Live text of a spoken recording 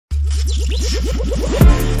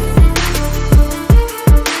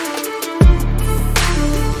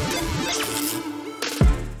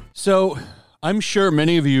So, I'm sure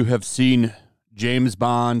many of you have seen James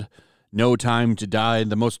Bond, No Time to Die,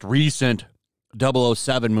 the most recent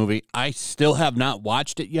 007 movie. I still have not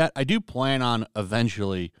watched it yet. I do plan on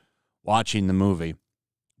eventually watching the movie,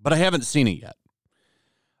 but I haven't seen it yet.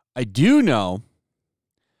 I do know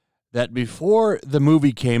that before the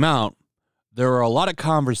movie came out, there were a lot of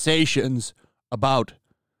conversations about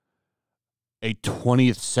a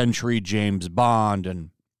 20th century James Bond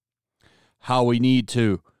and how we need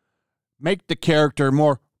to make the character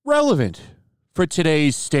more relevant for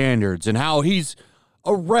today's standards and how he's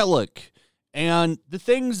a relic and the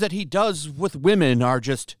things that he does with women are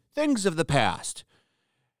just things of the past.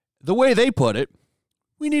 The way they put it,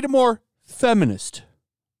 we need a more feminist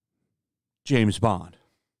James Bond.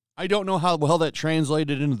 I don't know how well that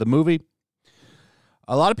translated into the movie.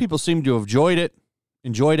 A lot of people seem to have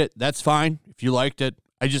enjoyed it. That's fine if you liked it.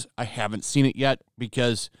 I haven't seen it yet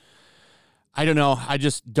because I don't know. I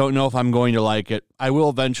just don't know if I'm going to like it. I will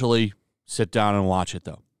eventually sit down and watch it,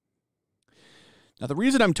 though. Now, the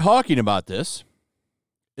reason I'm talking about this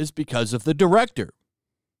is because of the director,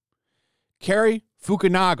 Cary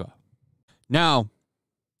Fukunaga. Now,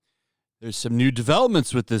 there's some new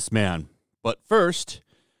developments with this man, but first,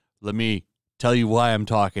 let me tell you why I'm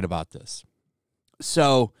talking about this.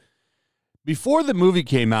 So, before the movie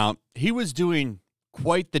came out, he was doing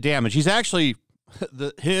quite the damage. He's actually,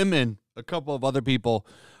 him and a couple of other people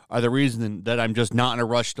are the reason that I'm just not in a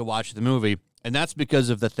rush to watch the movie. And that's because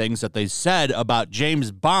of the things that they said about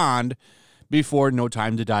James Bond before No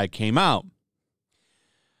Time to Die came out.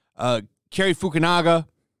 Cary Fukunaga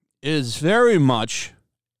is very much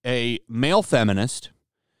a male feminist.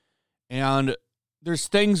 And there's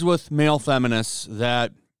things with male feminists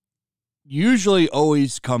that usually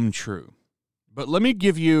always come true. But let me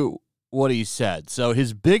give you what he said. So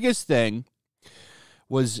his biggest thing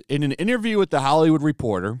was in an interview with The Hollywood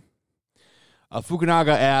Reporter. Fukunaga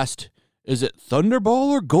asked, is it Thunderball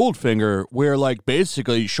or Goldfinger, where like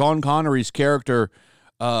basically Sean Connery's character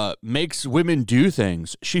makes women do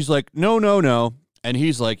things? She's like, no. And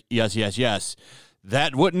he's like, yes.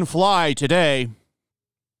 That wouldn't fly today.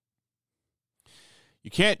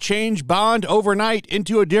 You can't change Bond overnight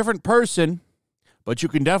into a different person, but you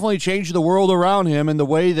can definitely change the world around him and the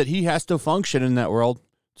way that he has to function in that world.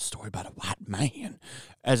 Story about a white man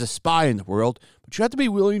as a spy in the world, but you have to be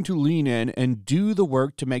willing to lean in and do the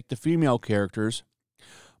work to make the female characters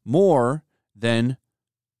more than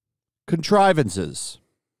contrivances.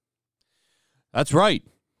 That's right.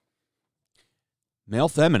 Male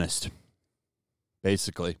feminist,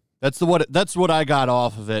 basically. That's what I got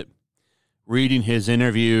off of it, reading his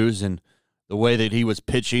interviews and the way that he was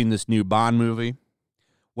pitching this new Bond movie.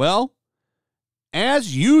 Well,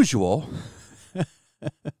 as usual,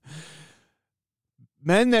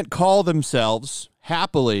 men that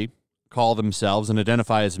happily call themselves and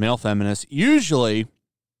identify as male feminists usually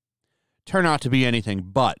turn out to be anything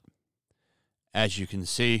but. As you can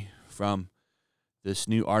see from this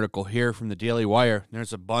new article here from the Daily Wire,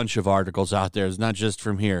 there's a bunch of articles out there. It's not just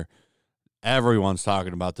from here. Everyone's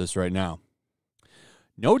talking about this right now.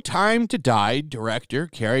 No Time to Die director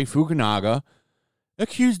Cary Fukunaga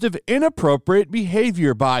accused of inappropriate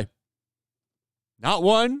behavior by not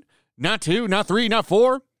one, not two, not three, not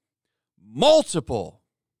four, multiple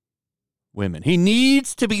women. He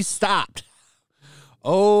needs to be stopped.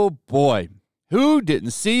 Oh, boy. Who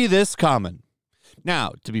didn't see this coming?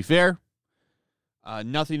 Now, to be fair,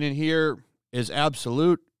 nothing in here is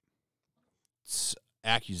absolute. It's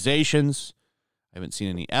accusations. I haven't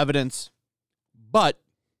seen any evidence. But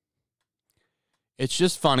it's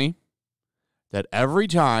just funny that every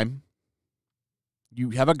time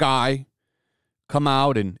you have a guy come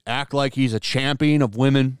out and act like he's a champion of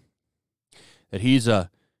women, that he's a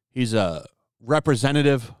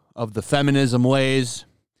representative of the feminism ways,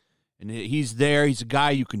 and he's a guy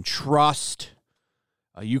you can trust.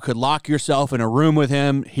 You could lock yourself in a room with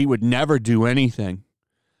him. He would never do anything.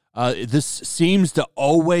 This seems to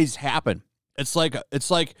always happen. It's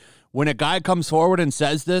like when a guy comes forward and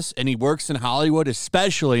says this, and he works in Hollywood,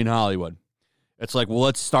 especially in Hollywood, it's like, well,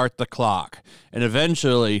 let's start the clock. And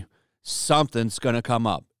eventually something's going to come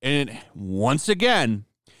up. And once again,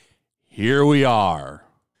 here we are.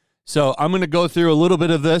 So I'm going to go through a little bit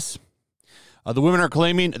of this. The women are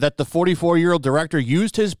claiming that the 44-year-old director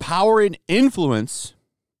used his power and influence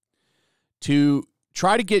to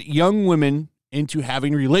try to get young women into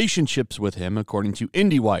having relationships with him, according to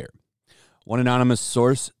IndieWire. One anonymous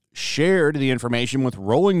source shared the information with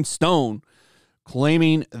Rolling Stone,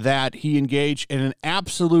 claiming that he engaged in an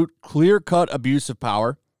absolute clear-cut abuse of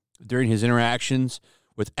power during his interactions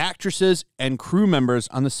with actresses and crew members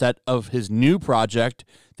on the set of his new project,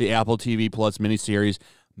 the Apple TV Plus miniseries,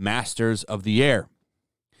 Masters of the Air.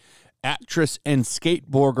 Actress and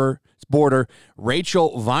skateboarder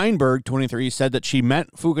Rachel Weinberg, 23, said that she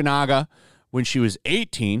met Fukunaga when she was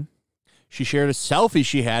 18. She shared a selfie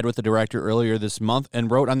she had with the director earlier this month and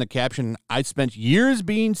wrote on the caption, "I spent years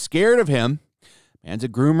being scared of him. Man's a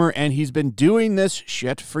groomer, and he's been doing this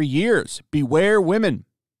shit for years. Beware women."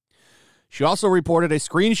 She also reported a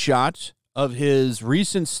screenshot of his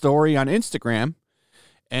recent story on Instagram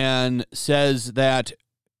and says that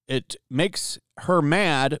it makes her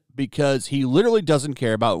mad because he literally doesn't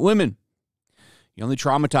care about women. He only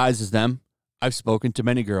traumatizes them. I've spoken to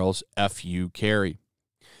many girls. F you, Cary.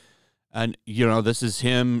 And, you know, this is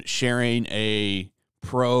him sharing a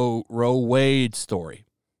pro Roe Wade story.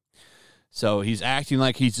 So he's acting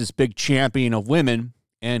like he's this big champion of women,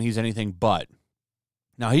 and he's anything but.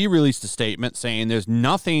 Now, he released a statement saying there's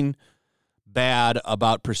nothing bad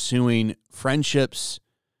about pursuing friendships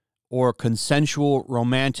or consensual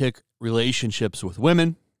romantic relationships with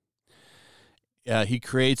women. He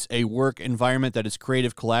creates a work environment that is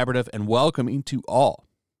creative, collaborative, and welcoming to all.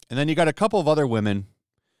 And then you got a couple of other women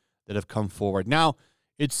that have come forward. Now,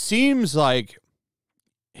 it seems like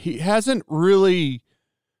he hasn't really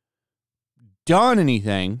done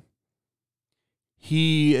anything.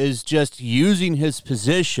 He is just using his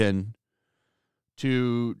position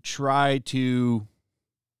to try to,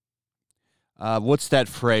 what's that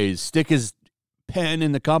phrase? Stick his pen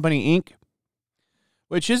in the company ink,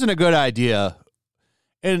 which isn't a good idea.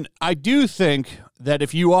 And I do think that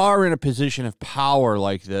if you are in a position of power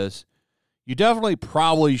like this, you definitely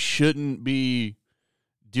probably shouldn't be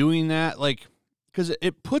doing that. Like, because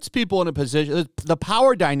it puts people in a position, the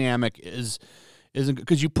power dynamic isn't,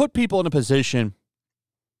 because you put people in a position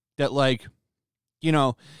that, like, you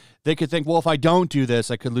know, they could think, well, if I don't do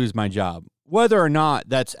this, I could lose my job. Whether or not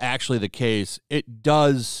that's actually the case, it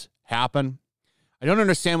does happen. I don't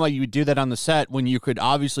understand why you would do that on the set when you could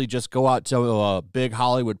obviously just go out to a big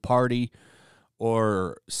Hollywood party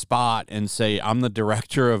or spot and say, I'm the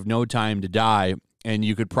director of No Time to Die, and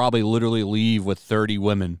you could probably literally leave with 30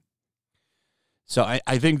 women. So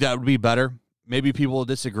I think that would be better. Maybe people will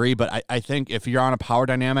disagree, but I think if you're on a power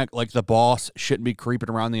dynamic, like, the boss shouldn't be creeping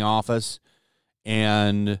around the office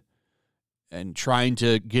and trying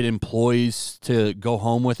to get employees to go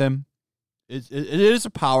home with him. It is a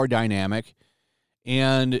power dynamic,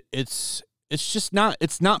 and it's just not,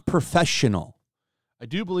 it's not professional. I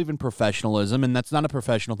do believe in professionalism, and that's not a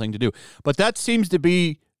professional thing to do. But that seems to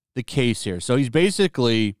be the case here. So he's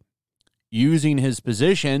basically using his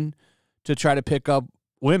position to try to pick up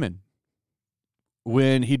women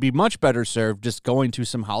when he'd be much better served just going to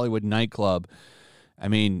some Hollywood nightclub. I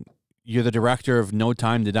mean, you're the director of No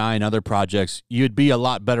Time to Die and other projects. You'd be a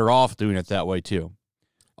lot better off doing it that way, too.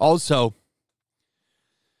 Also,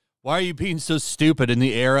 why are you being so stupid in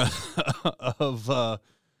the era of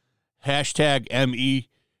hashtag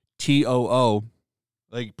METOO?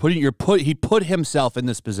 Like, he put himself in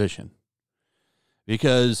this position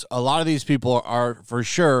because a lot of these people are for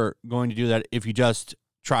sure going to do that if you just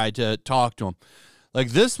try to talk to them.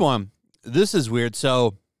 Like this one, this is weird.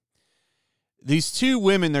 So these two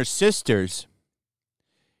women, they're sisters,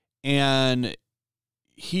 and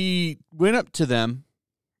he went up to them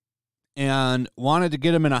and wanted to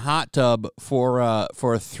get them in a hot tub for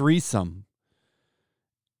a threesome.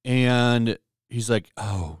 And he's like,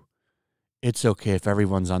 "Oh, it's okay if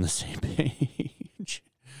everyone's on the same page.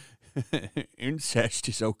 Incest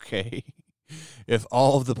is okay if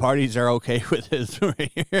all of the parties are okay with this."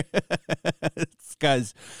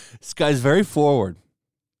 This guy's very forward.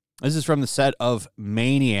 This is from the set of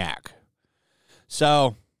Maniac.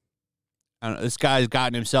 So, I don't know, this guy's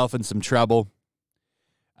gotten himself in some trouble.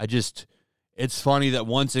 It's funny that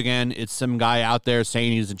once again, it's some guy out there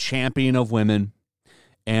saying he's a champion of women,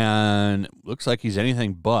 and looks like he's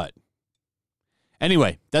anything but.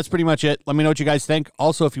 Anyway, that's pretty much it. Let me know what you guys think.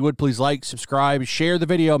 Also, if you would, please like, subscribe, share the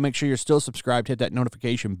video. Make sure you're still subscribed. Hit that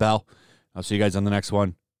notification bell. I'll see you guys on the next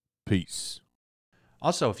one. Peace.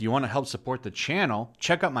 Also, if you want to help support the channel,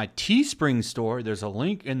 check out my Teespring store. There's a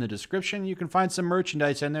link in the description. You can find some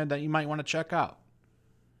merchandise in there that you might want to check out.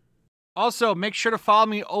 Also, make sure to follow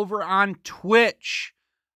me over on Twitch.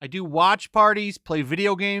 I do watch parties, play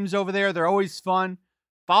video games over there. They're always fun.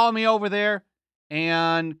 Follow me over there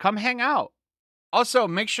and come hang out. Also,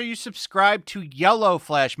 make sure you subscribe to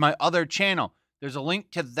YellowFlash, my other channel. There's a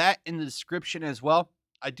link to that in the description as well.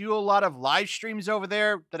 I do a lot of live streams over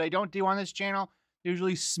there that I don't do on this channel.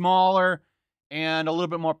 Usually smaller and a little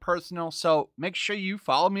bit more personal. So make sure you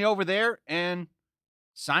follow me over there and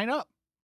sign up.